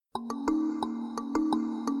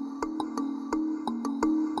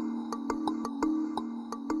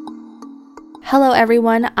Hello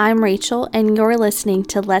everyone, I'm Rachel and you're listening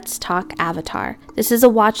to Let's Talk Avatar. This is a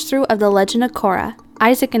watch through of The Legend of Korra.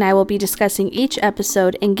 Isaac and I will be discussing each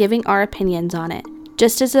episode and giving our opinions on it.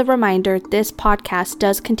 Just as a reminder, this podcast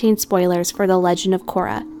does contain spoilers for The Legend of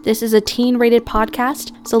Korra. This is a teen-rated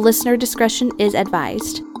podcast, so listener discretion is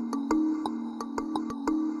advised.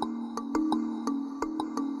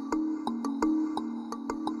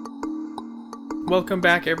 Welcome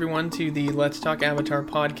back, everyone, to the Let's Talk Avatar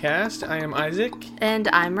podcast. I am Isaac. And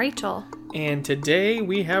I'm Rachel. And today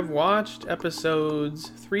we have watched episodes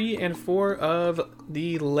 3 and 4 of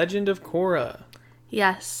The Legend of Korra.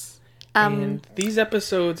 Yes. And these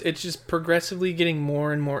episodes, it's just progressively getting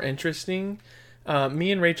more and more interesting.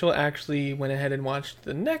 Me and Rachel actually went ahead and watched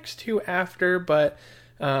the next two after, but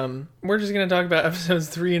we're just going to talk about episodes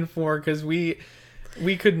 3 and 4 because we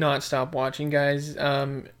could not stop watching, guys.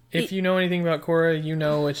 If you know anything about Korra, you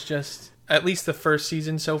know it's just, at least the first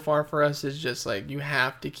season so far for us is just like, you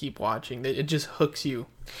have to keep watching. It just hooks you.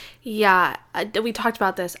 Yeah, we talked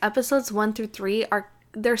about this. Episodes 1 through 3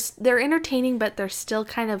 they're entertaining, but they're still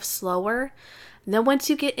kind of slower. And then once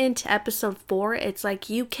you get into episode 4, it's like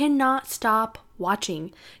you cannot stop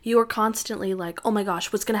watching. You are constantly like, oh my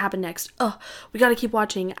gosh, what's going to happen next? Oh, we got to keep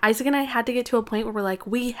watching. Isaac and I had to get to a point where we're like,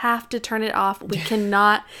 we have to turn it off. We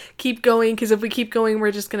cannot keep going because if we keep going,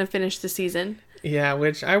 we're just going to finish the season. Yeah,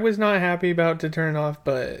 which I was not happy about to turn off,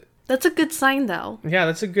 but... That's a good sign, though. Yeah,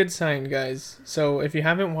 that's a good sign, guys. So if you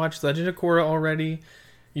haven't watched Legend of Korra already,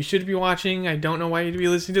 you should be watching. I don't know why you'd be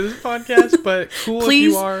listening to this podcast, but cool if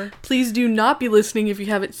you are. Please do not be listening if you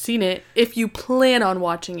haven't seen it, if you plan on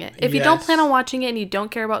watching it. If you don't plan on watching it and you don't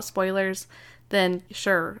care about spoilers, then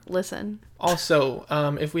sure, listen. Also,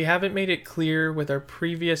 if we haven't made it clear with our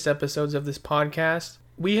previous episodes of this podcast,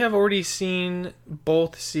 we have already seen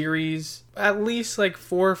both series at least like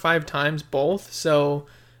 4 or 5 times both, so...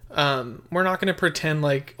 we're not going to pretend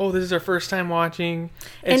like, oh, this is our first time watching.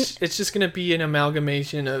 It's just going to be an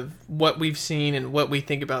amalgamation of what we've seen and what we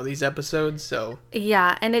think about these episodes. So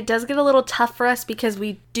yeah, and it does get a little tough for us because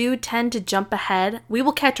we do tend to jump ahead. We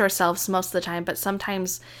will catch ourselves most of the time, but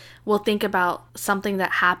sometimes we'll think about something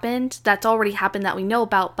that happened, that's already happened that we know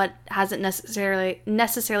about, but hasn't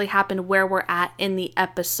necessarily happened where we're at in the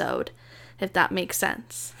episode, if that makes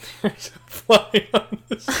sense. There's a fly on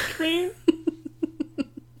the screen.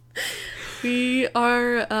 We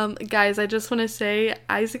are, guys, I just want to say,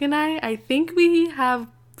 Isaac and I think we have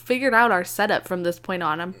figured out our setup from this point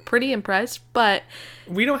on. I'm pretty impressed, but...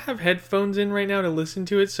 We don't have headphones in right now to listen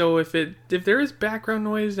to it, so if there is background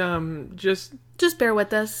noise, just bear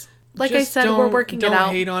with us. Like I said, we're working it out.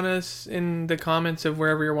 Don't hate on us in the comments of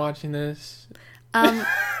wherever you're watching this.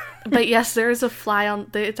 But yes, there is a fly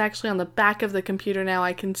it's actually on the back of the computer now.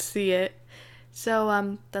 I can see it.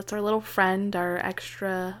 So, that's our little friend, our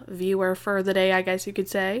extra viewer for the day, I guess you could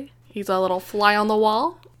say. He's a little fly on the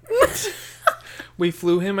wall. We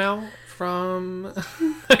flew him out from...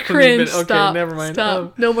 Cringe, okay, stop, never mind.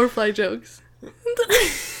 Stop, no more fly jokes.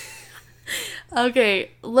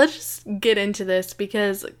 Okay, let's just get into this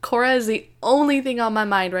because Korra is the only thing on my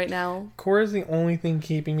mind right now. Korra is the only thing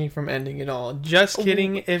keeping me from ending it all. Just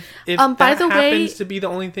kidding. If by the way, happens to be the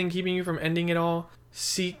only thing keeping you from ending it all...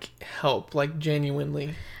 Seek help, like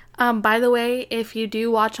genuinely. By the way, if you do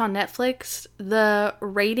watch on Netflix, the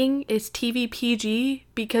rating is TV PG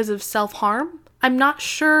because of self-harm. I'm not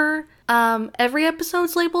sure every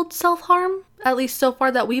episode's labeled self-harm, at least so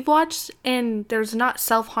far that we've watched, and there's not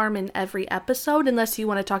self-harm in every episode unless you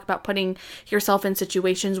want to talk about putting yourself in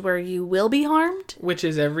situations where you will be harmed. Which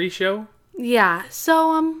is every show. Yeah,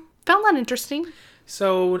 so found that interesting.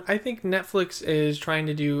 So, I think Netflix is trying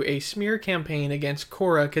to do a smear campaign against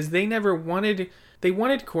Korra because they wanted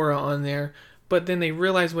Korra on there, but then they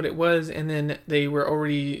realized what it was and then they were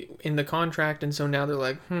already in the contract, and so now they're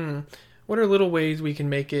like, what are little ways we can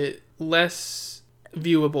make it less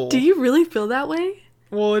viewable? Do you really feel that way?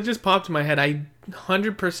 Well, it just popped in my head. I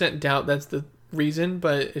 100% doubt that's the reason,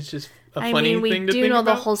 but it's just a funny thing to think about. We do know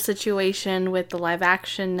the whole situation with the live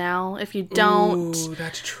action now. If you don't, ooh,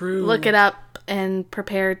 that's true. Look it up and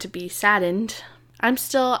prepare to be saddened. I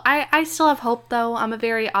still have hope, though. I'm a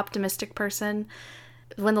very optimistic person.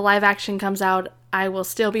 When the live action comes out, I will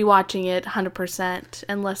still be watching it 100%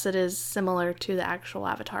 unless it is similar to the actual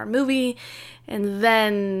Avatar movie. And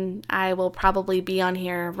then I will probably be on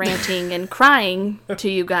here ranting and crying to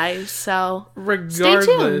you guys. So regardless, stay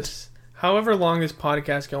tuned. However long this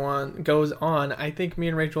podcast goes on, I think me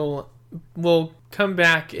and Rachel will come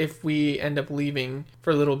back if we end up leaving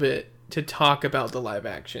for a little bit to talk about the live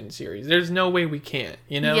action series. There's no way we can't,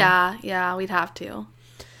 you know? Yeah, we'd have to.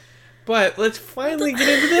 But let's finally get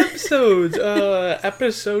into the episodes.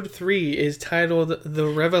 Episode 3 is titled The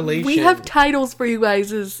Revelation. We have titles for you guys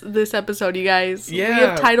this episode, you guys. Yeah. We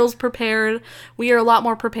have titles prepared. We are a lot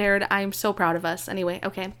more prepared. I'm so proud of us. Anyway,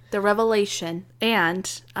 okay. The Revelation.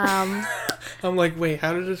 And, I'm like, wait,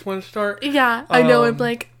 how did this one start? yeah, I know. I'm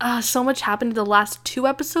like, so much happened in the last 2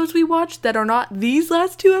 episodes we watched that are not these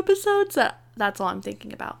last 2 episodes. That's all I'm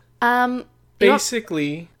thinking about.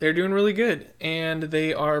 Basically, they're doing really good, and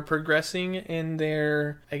they are progressing in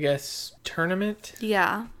their, I guess, tournament.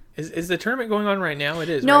 Yeah. Is the tournament going on right now? It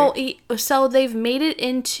is. No, right? So they've made it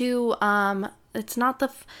into it's not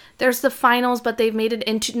there's the finals, but they've made it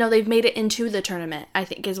into the tournament, I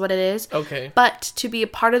think is what it is. Okay. But to be a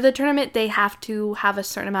part of the tournament, they have to have a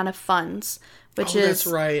certain amount of funds, which is that's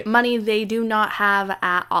right. money they do not have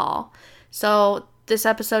at all. So this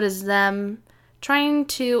episode is them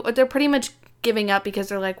they're pretty much giving up because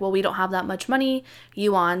they're like, well, we don't have that much money.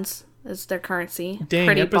 Yuans is their currency. Dang,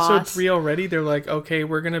 Pretty episode boss. 3 already? They're like, okay,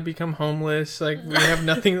 we're going to become homeless. Like, we have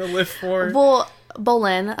nothing to live for. Well,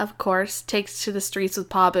 Bolin, of course, takes to the streets with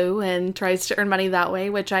Pabu and tries to earn money that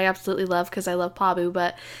way, which I absolutely love because I love Pabu.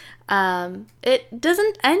 But it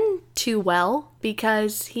doesn't end too well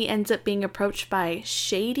because he ends up being approached by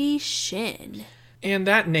Shady Shin. And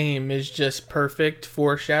that name is just perfect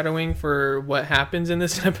foreshadowing for what happens in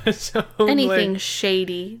this episode. Anything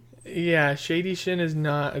shady. Yeah, Shady Shin is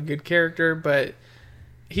not a good character, but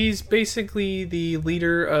he's basically the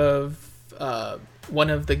leader of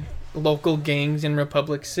one of the local gangs in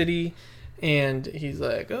Republic City. And he's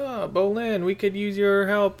like, oh, Bolin, we could use your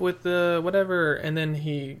help with the whatever. And then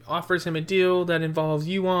he offers him a deal that involves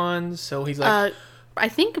yuans. So he's like... I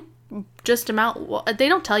think... they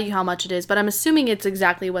don't tell you how much it is, but I'm assuming it's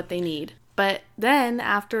exactly what they need. But then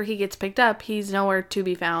after he gets picked up, he's nowhere to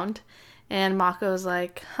be found, and Mako's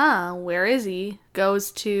like, where is he?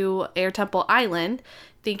 Goes to Air Temple Island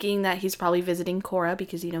thinking that he's probably visiting Korra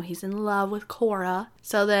because he's in love with Korra.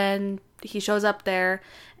 So then he shows up there,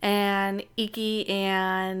 and Ikki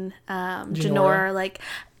and Jinora are like,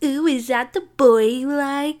 ooh, is that the boy you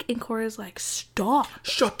like? And Korra's like, stop,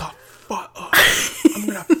 shut the fuck up. I'm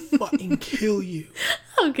gonna fucking kill you.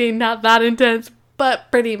 Okay, not that intense,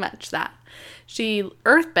 but pretty much that. She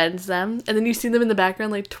earthbends them, and then you see them in the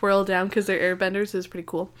background like twirl down because they're airbenders. It's pretty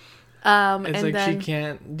cool. It's like she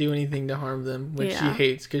can't do anything to harm them, which she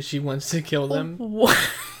hates because she wants to kill them. What?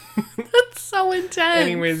 That's so intense.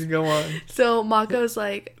 Anyways, go on. So Mako's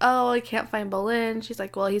like, oh, I can't find Bolin. She's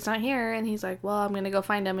like, well, he's not here. And he's like, well, I'm going to go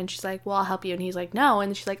find him. And she's like, well, I'll help you. And he's like, no.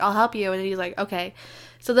 And she's like, I'll help you. And he's like, okay.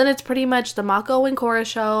 So then it's pretty much the Mako and Korra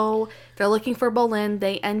show. They're looking for Bolin.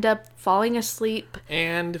 They end up falling asleep.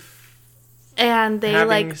 And they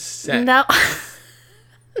like, sex. no.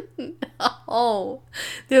 No,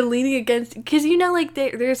 they're leaning against because like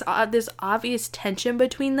there's this obvious tension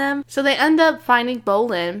between them. So they end up finding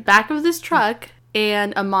Bolin back of this truck,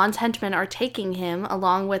 and Amon's henchmen are taking him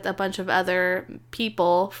along with a bunch of other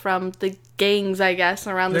people from the gangs, I guess,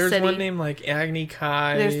 around the city. There's one named like Agni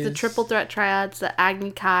Kai. There's the Triple Threat Triads, the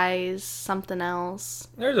Agni Kais, something else.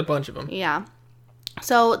 There's a bunch of them. Yeah.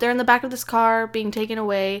 So they're in the back of this car being taken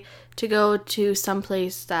away to go to some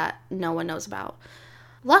place that no one knows about.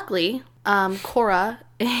 Luckily, Korra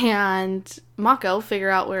and Mako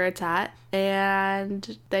figure out where it's at,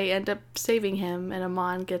 and they end up saving him, and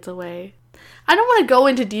Amon gets away. I don't want to go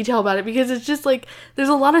into detail about it because it's just like there's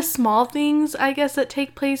a lot of small things, I guess, that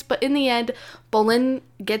take place, but in the end, Bolin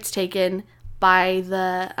gets taken by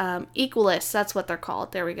the Equalists. That's what they're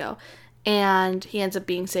called. There we go. And he ends up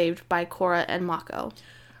being saved by Korra and Mako.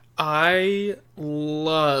 I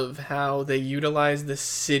love how they utilize the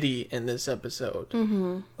city in this episode.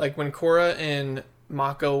 Mm-hmm. Like when Korra and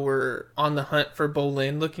Mako were on the hunt for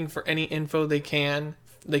Bolin, looking for any info they can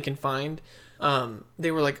find.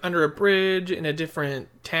 They were like under a bridge in a different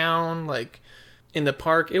town, like in the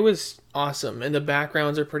park. It was awesome, and the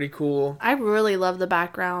backgrounds are pretty cool. I really love the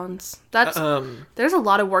backgrounds. There's a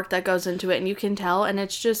lot of work that goes into it, and you can tell, and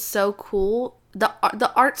it's just so cool.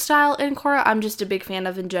 The art style in Korra, I'm just a big fan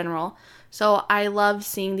of in general. So I love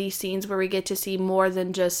seeing these scenes where we get to see more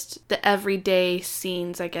than just the everyday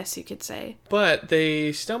scenes, I guess you could say. But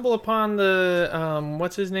they stumble upon the,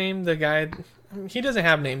 what's his name? The guy, he doesn't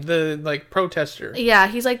have a name, the, like, protester. Yeah,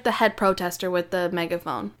 he's like the head protester with the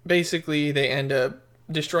megaphone. Basically, they end up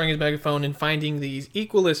destroying his megaphone and finding these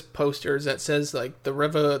Equalist posters that says, like, the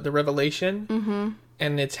Revelation. Mm-hmm.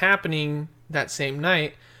 And it's happening that same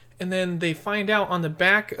night. And then they find out on the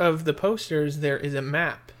back of the posters there is a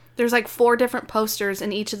map. there's like 4 different posters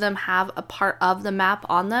and each of them have a part of the map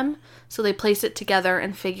on them. So they place it together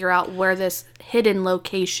and figure out where this hidden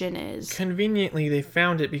location is. Conveniently, they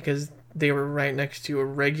found it because they were right next to a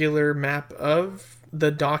regular map of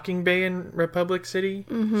the docking bay in Republic City.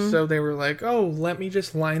 Mm-hmm. So they were like, oh, let me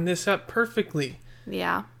just line this up perfectly.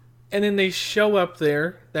 Yeah. And then they show up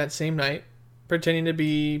there that same night, pretending to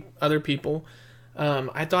be other people.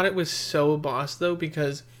 I thought it was so boss, though,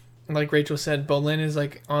 because, like Rachel said, Bolin is,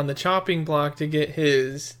 like, on the chopping block to get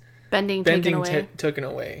his... Bending taken away.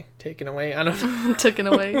 Taken away. I don't know. Taken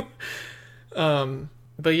away.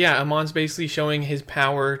 But yeah, Amon's basically showing his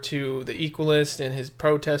power to the Equalist and his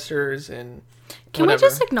protesters and Can we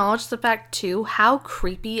just acknowledge the fact, too, how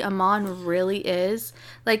creepy Amon really is?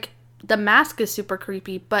 Like, the mask is super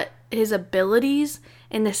creepy, but his abilities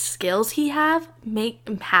and the skills he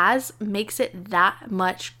makes it that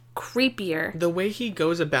much creepier. The way he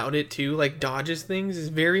goes about it, too, like, dodges things, is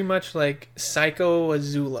very much like Psycho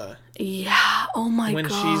Azula. Yeah, oh my god. When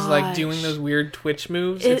she's, like, doing those weird twitch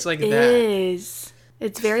moves, it's like that. It is.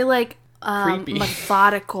 It's very, like, creepy.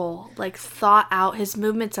 Methodical, like, thought out. His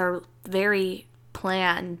movements are very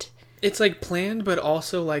planned. It's, like, planned, but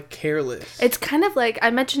also, like, careless. It's kind of like, I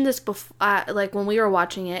mentioned this before, like, when we were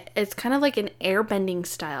watching it, it's kind of like an airbending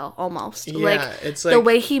style, almost. Yeah, like, it's like... the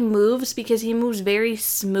way he moves, because he moves very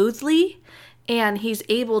smoothly, and he's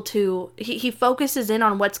able to, he focuses in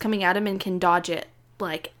on what's coming at him and can dodge it,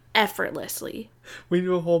 like, effortlessly. We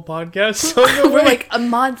do a whole podcast on the We're like,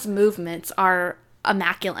 Amon's movements are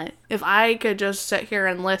immaculate. If I could just sit here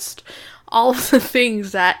and list all of the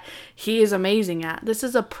things that he is amazing at. This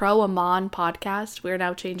is a pro Amon podcast. We're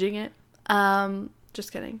now changing it.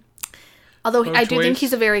 Just kidding. Although I do think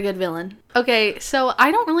he's a very good villain. Okay, so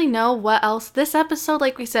I don't really know what else. This episode,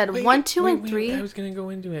 like we said, 1, 2, and 3. I was going to go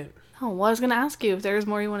into it. Oh, well, I was going to ask you if there's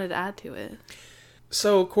more you wanted to add to it.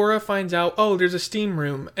 So Korra finds out, oh, there's a steam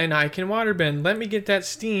room, and I can waterbend. Let me get that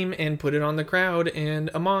steam and put it on the crowd and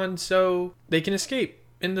Amon so they can escape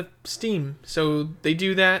in the steam. So they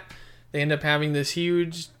do that. They end up having this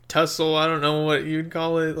huge tussle, I don't know what you'd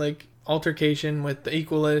call it, like altercation with the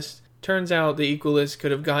Equalist. Turns out the Equalist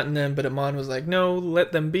could have gotten them, but Amon was like, no,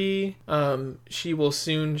 let them be. She will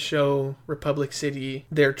soon show Republic City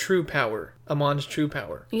their true power, Amon's true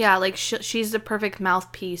power. Yeah, like she's the perfect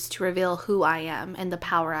mouthpiece to reveal who I am and the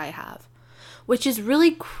power I have. Which is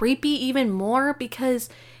really creepy even more because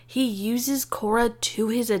he uses Korra to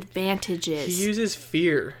his advantages. He uses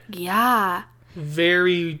fear. Yeah.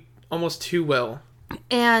 Very, almost too well.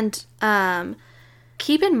 And,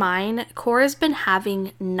 keep in mind, Korra's been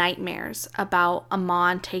having nightmares about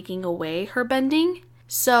Amon taking away her bending.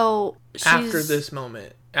 So after this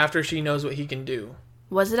moment, after she knows what he can do.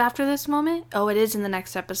 Was it after this moment? Oh, it is in the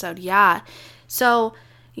next episode. Yeah. So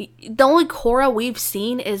the only Korra we've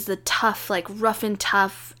seen is the tough, like rough and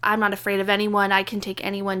tough, I'm not afraid of anyone, I can take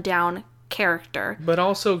anyone down character. But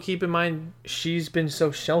also keep in mind, she's been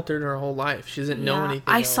so sheltered her whole life. She doesn't know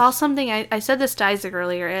anything else. Saw something, I said this to Isaac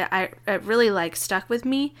earlier, it really like stuck with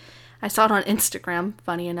me. I saw it on Instagram,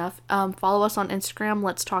 funny enough. Follow us on Instagram,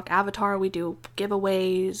 Let's Talk Avatar. We do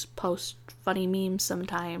giveaways, post funny memes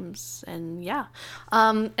sometimes, and yeah.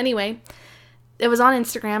 Anyway, it was on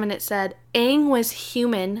Instagram and it said, Aang was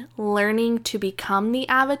human learning to become the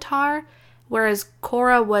Avatar, whereas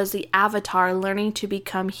Korra was the Avatar learning to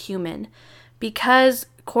become human. Because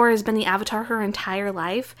Korra has been the Avatar her entire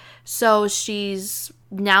life, so she's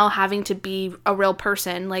now having to be a real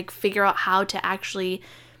person, like figure out how to actually,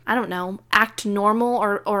 I don't know, act normal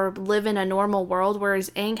or live in a normal world,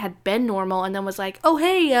 whereas Aang had been normal and then was like, oh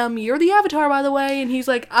hey, you're the Avatar by the way, and he's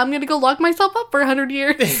like, I'm gonna go lock myself up for 100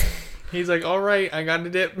 years. He's like, alright, I got a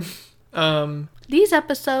dip. These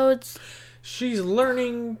episodes... She's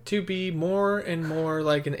learning to be more and more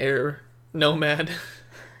like an air nomad.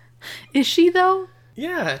 Is she, though?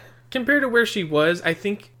 Yeah. Compared to where she was, I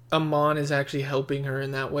think Amon is actually helping her in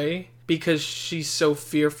that way. Because she's so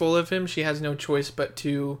fearful of him, she has no choice but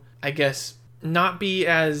to, I guess, not be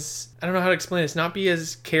as... I don't know how to explain this. Not be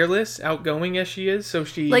as careless, outgoing as she is. So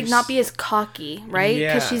she's... like, not be as cocky, right?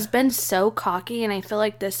 Yeah. Because she's been so cocky, and I feel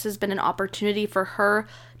like this has been an opportunity for her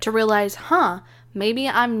to realize, maybe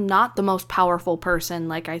I'm not the most powerful person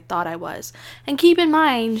like I thought I was. And keep in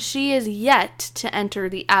mind, she is yet to enter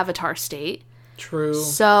the Avatar state. True.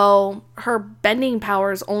 So her bending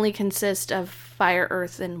powers only consist of fire,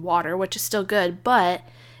 earth, and water, which is still good. But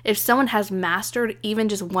if someone has mastered even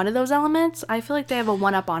just one of those elements, I feel like they have a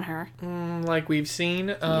one-up on her. Like we've seen.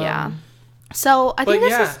 Yeah. So I think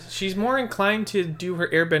she's more inclined to do her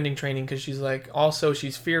airbending training because she's like, also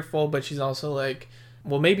she's fearful, but she's also like,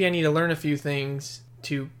 well, maybe I need to learn a few things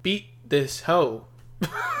to beat this hoe.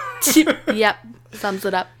 Yep, sums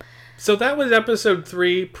it up. So that was episode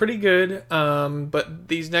 3. Pretty good. But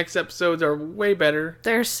these next episodes are way better.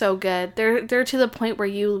 They're so good. They're to the point where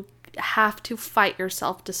you have to fight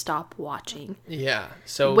yourself to stop watching. Yeah.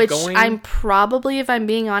 So I'm probably, if I'm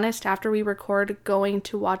being honest, after we record, going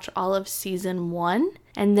to watch all of season 1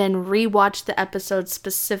 and then rewatch the episodes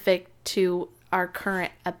specific to our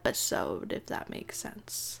current episode, if that makes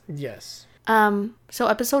sense. Yes. So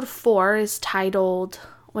episode 4 is titled,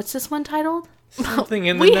 what's this one titled? Something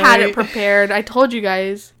in the we night. had it prepared. I told you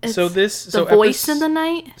guys. It's The Voice in the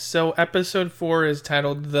Night. So episode 4 is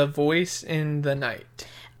titled The Voice in the Night.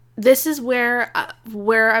 This is where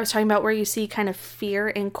I was talking about where you see kind of fear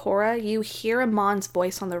in Korra. You hear Amon's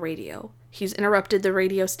voice on the radio. He's interrupted the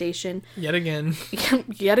radio station. Yet again.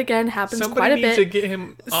 Yet again. Happens Somebody quite a bit. Somebody needs to get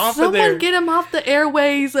him off of there. Someone get him off the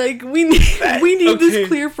airways. Like, we need this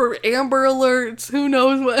clear for Amber Alerts. Who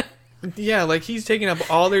knows what. Yeah, like he's taking up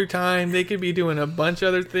all their time. They could be doing a bunch of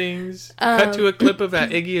other things. Cut to a clip of that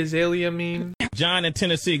Iggy Azalea meme. John in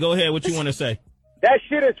Tennessee, go ahead. What you want to say? That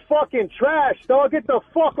shit is fucking trash, dog. Get the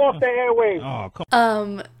fuck off the airwaves. Oh,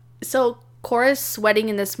 come So Korra's sweating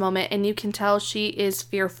in this moment, and you can tell she is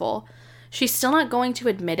fearful. She's still not going to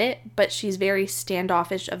admit it, but she's very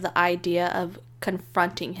standoffish of the idea of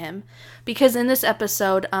confronting him. Because in this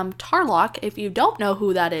episode, Tarlok, if you don't know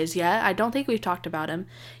who that is yet, I don't think we've talked about him.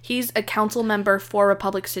 He's a council member for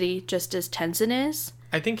Republic City, just as Tenzin is.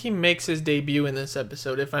 I think he makes his debut in this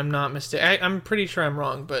episode, if I'm not mistaken. I'm pretty sure I'm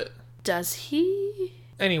wrong, but... Does he?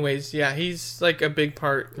 Anyways, yeah, he's like a big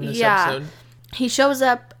part in this episode. He shows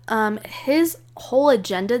up. His whole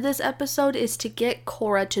agenda this episode is to get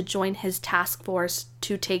Korra to join his task force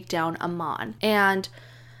to take down Amon. And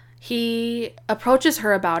he approaches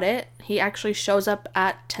her about it. He actually shows up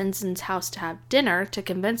at Tenzin's house to have dinner to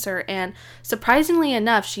convince her. And surprisingly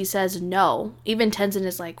enough, she says no. Even Tenzin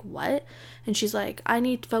is like, what? And she's like, I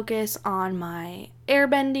need to focus on my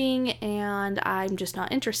airbending and I'm just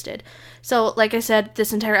not interested. So, like I said,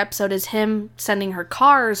 this entire episode is him sending her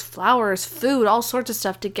cars, flowers, food, all sorts of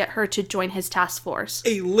stuff to get her to join his task force.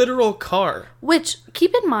 A literal car. Which,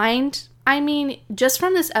 keep in mind, I mean, just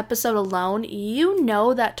from this episode alone, you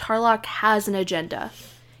know that Tarlok has an agenda.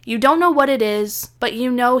 You don't know what it is, but you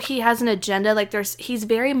know he has an agenda. Like, he's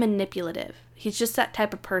very manipulative. He's just that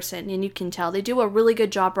type of person, and you can tell. They do a really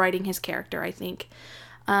good job writing his character, I think.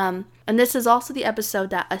 And this is also the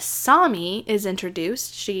episode that Asami is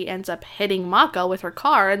introduced. She ends up hitting Mako with her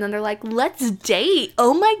car, and then they're like, let's date.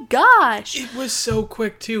 Oh my gosh. It was so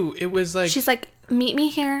quick, too. It was like... She's like, meet me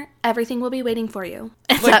here. Everything will be waiting for you.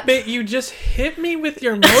 Like, babe, you just hit me with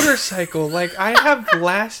your motorcycle. Like, I have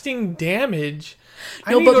lasting damage.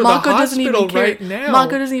 No, but Mako doesn't even care. Right now.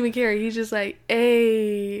 Mako doesn't even care. He's just like,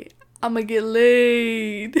 hey... I'm gonna get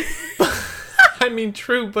laid. I mean,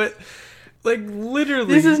 true, but like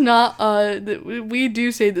literally. This is not we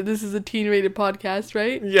do say that this is a teen-rated podcast,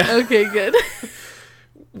 right? Yeah. Okay, good.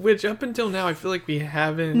 Which up until now, I feel like we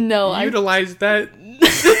haven't utilized that.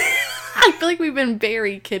 I feel like we've been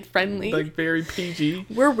very kid-friendly. Like very PG.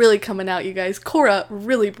 We're really coming out, you guys. Korra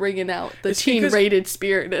really bringing out the teen-rated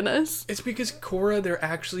spirit in us. It's because Korra, they're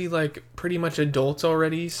actually like pretty much adults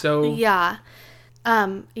already, so. Yeah.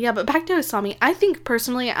 But back to Asami. I think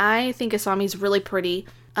Asami's really pretty.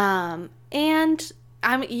 And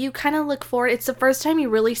you kind of look forward. It's the first time you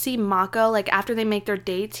really see Mako, like after they make their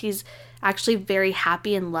dates, he's actually very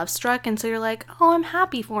happy and love struck. And so you're like, oh, I'm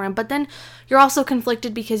happy for him. But then you're also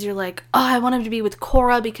conflicted because you're like, oh, I want him to be with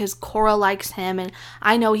Korra because Korra likes him. And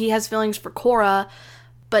I know he has feelings for Korra.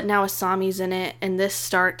 But now Asami's in it, and this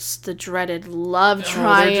starts the dreaded love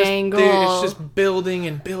triangle. It's just building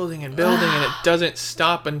and building and building, and it doesn't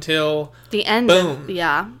stop until the end.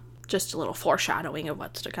 Boom. Just a little foreshadowing of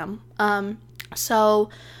what's to come. So,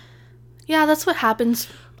 yeah, that's what happens.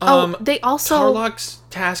 They also... Tarlok's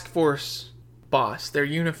task force boss, their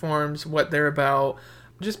uniforms, what they're about,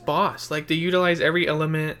 just boss. Like, they utilize every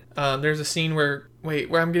element. There's a scene where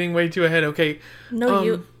I'm getting way too ahead. Okay. No,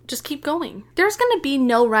 you... Just keep going. There's going to be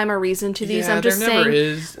no rhyme or reason to these. Yeah, I'm just there never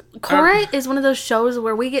saying. Is. Korra is one of those shows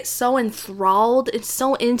where we get so enthralled, it's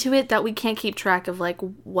so into it that we can't keep track of like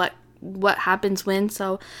what happens when.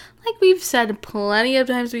 So, like we've said plenty of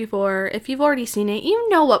times before, if you've already seen it, you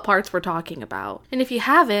know what parts we're talking about. And if you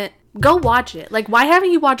haven't, go watch it. Like, why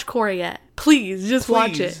haven't you watched Korra yet? Please, just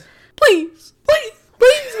watch it. Please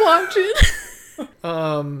watch it.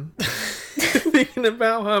 Thinking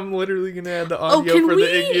about how I'm literally gonna add the audio for the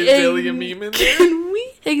Iggy Azalea meme in there. Can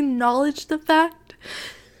we acknowledge the fact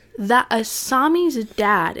that Asami's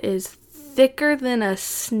dad is thicker than a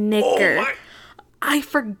Snicker? Oh I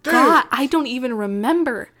forgot. Dude. I don't even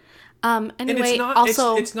remember. And Anyway, it's not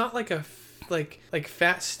also it's not like a like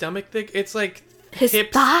fat stomach thick. It's like his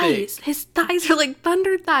hips thighs. thick. His thighs are like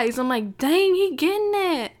thunder thighs. I'm like, dang, he getting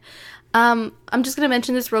it. I'm just gonna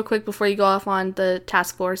mention this real quick before you go off on the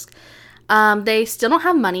task force. They still don't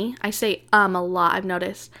have money. I say a lot, I've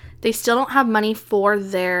noticed. They still don't have money for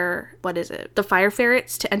their, the fire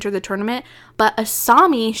ferrets to enter the tournament. But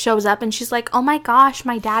Asami shows up and she's like, oh my gosh,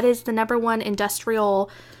 my dad is the #1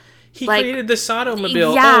 industrial. He created the Sato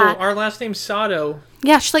mobile. Yeah. Oh, our last name's Sato.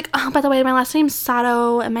 Yeah, she's like, oh, by the way, my last name's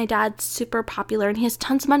Sato and my dad's super popular and he has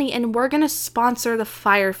tons of money and we're going to sponsor the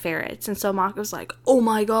fire ferrets. And so Mako's like, oh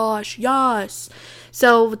my gosh, yes.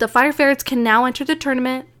 So the fire ferrets can now enter the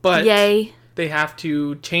tournament. But yay. They have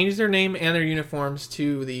to change their name and their uniforms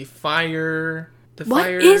to the fire. What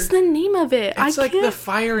is the name of it? It's like the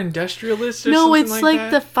Fire Industrialist or no, something it's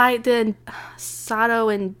like that. the Sato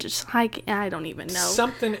and just I don't even know.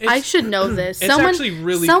 Something. I should know this. It's actually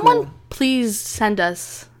really someone cool. Please send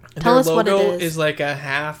us. Tell us what it Their logo is. is like a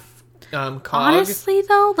half cog. Honestly,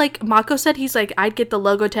 though, like Mako said, he's like, I'd get the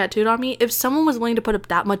logo tattooed on me. If someone was willing to put up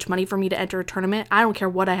that much money for me to enter a tournament, I don't care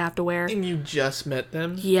what I have to wear. And you just met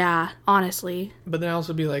them. Yeah, honestly. But then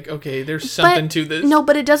also be like, okay, there's something to this. No,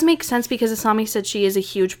 but it does make sense because Asami said she is a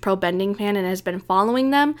huge pro bending fan and has been following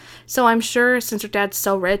them. So I'm sure since her dad's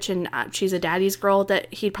so rich and she's a daddy's girl,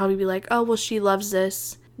 that he'd probably be like, oh, well, she loves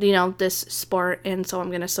this, this sport, and so I'm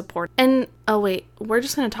going to support. And, oh, wait, we're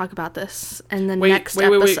just going to talk about this in the next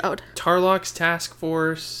episode. Tarlok's task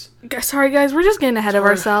force. Sorry, guys, we're just getting ahead of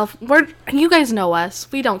ourselves. You guys know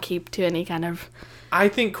us. We don't keep to any kind of I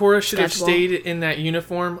think Korra should have schedule. stayed in that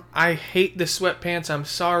uniform. I hate the sweatpants. I'm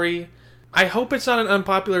sorry. I hope it's not an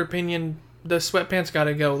unpopular opinion. The sweatpants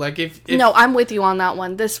gotta go. Like if No, I'm with you on that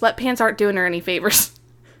one. The sweatpants aren't doing her any favors.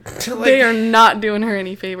 like, They are not doing her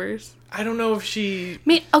any favors. I don't know if she.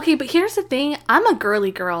 Okay, but here's the thing. I'm a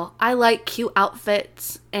girly girl. I like cute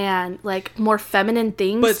outfits and like more feminine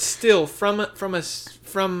things. But still,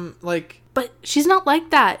 from like. But she's not like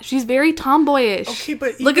that. She's very tomboyish. Okay,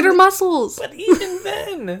 but look at her muscles. But even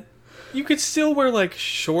then, you could still wear like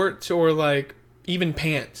shorts or like even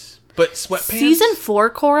pants. But sweatpants. Season 4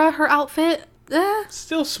 Korra, her outfit.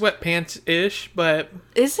 Still sweatpants ish, but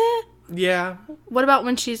is it? yeah. What about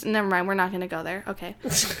when she's... Never mind, we're not going to go there. Okay.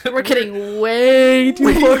 We're getting way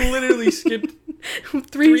too far. We literally skipped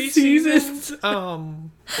 3 seasons.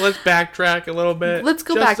 Let's backtrack a little bit. Let's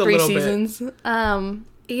go back 3 seasons.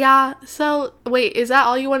 Yeah, so... Wait, is that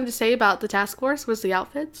all you wanted to say about the task force? Was the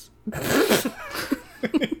outfits?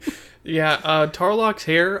 Yeah, Tarlok's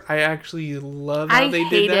hair, I actually love how they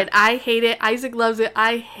did that. I hate it. Isaac loves it.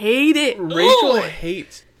 I hate it. Rachel Ugh.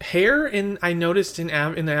 hates hair. I noticed in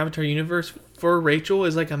the Avatar universe for Rachel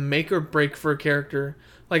is like a make or break for a character.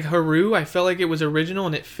 Like Haru, I felt like it was original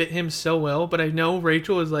and it fit him so well. But I know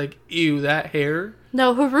Rachel is like, ew, that hair.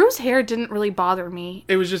 No, Haru's hair didn't really bother me.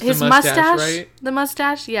 It was just his the mustache, right? The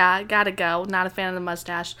mustache, yeah, gotta go. Not a fan of the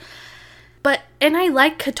mustache. And I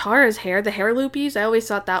like Katara's hair, the hair loopies. I always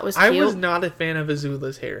thought that was cute. I was not a fan of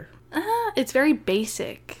Azula's hair. It's very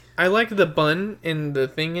basic. I like the bun and the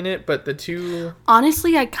thing in it, but the two...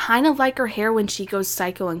 Honestly, I kind of like her hair when she goes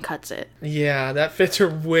psycho and cuts it. Yeah, that fits her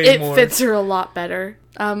way more. It fits her a lot better.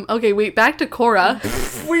 Okay, wait, back to Korra.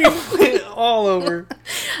 We went all over.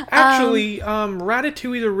 Actually,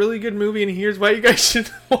 Ratatouille's a really good movie, and here's why you guys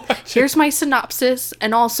should watch it. Here's my synopsis,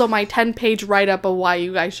 and also my 10-page write-up of why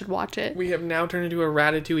you guys should watch it. We have now turned into a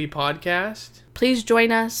Ratatouille podcast. Please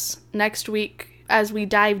join us next week as we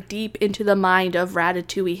dive deep into the mind of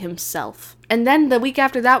Ratatouille himself. And then the week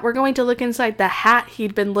after that, we're going to look inside the hat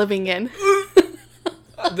he'd been living in.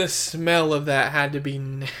 The smell of that had to be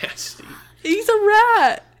nasty. He's a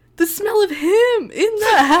rat. The smell of him in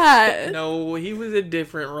the hat. No, he was a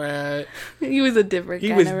different rat. He was a different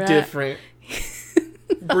kind of rat. He was different.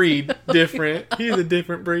 Breed. Different. He's a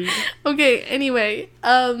different breed. Okay, anyway.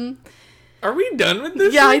 Are we done with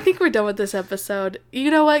this? Yeah, I think we're done with this episode. You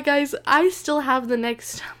know what, guys? I still have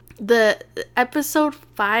the episode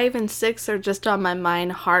 5 and 6 are just on my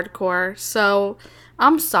mind hardcore. So,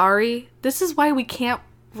 I'm sorry. This is why we can't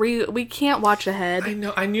watch ahead. I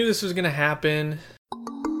know. I knew this was going to happen.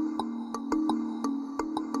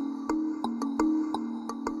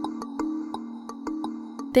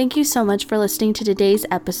 Thank you so much for listening to today's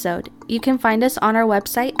episode. You can find us on our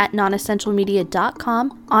website at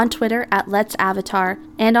nonessentialmedia.com, on Twitter at Let's Avatar,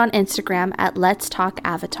 and on Instagram at Let's Talk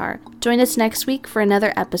Avatar. Join us next week for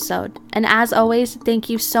another episode. And as always, thank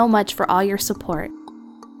you so much for all your support.